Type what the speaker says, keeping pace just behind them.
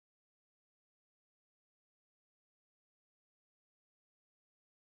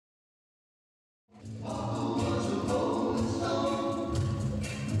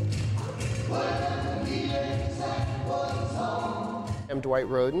I'm Dwight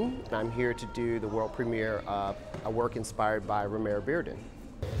Rhoden, and I'm here to do the world premiere of a work inspired by Romare Bearden.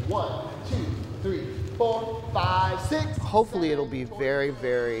 1, 2, 3, 4, 5, 6. Hopefully it'll be very,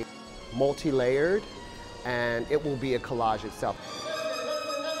 very multi-layered, and it will be a collage itself.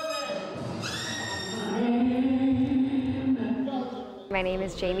 My name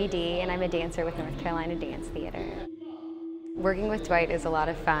is Jamie D, and I'm a dancer with North Carolina Dance Theater. Working with Dwight is a lot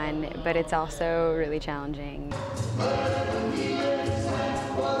of fun, but it's also really challenging.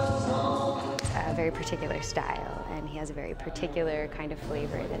 It's a very particular style, and he has a very particular kind of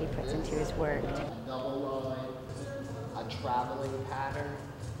flavor that he puts into his work. Double line, a traveling pattern.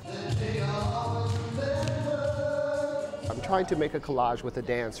 I'm trying to make a collage with a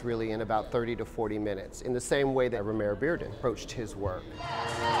dance really in about 30 to 40 minutes, in the same way that Romare Bearden approached his work.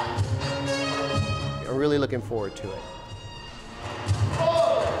 I'm really looking forward to it.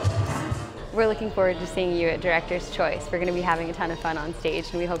 We're looking forward to seeing you at Director's Choice. We're going to be having a ton of fun on stage,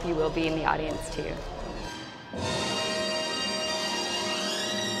 and we hope you will be in the audience too.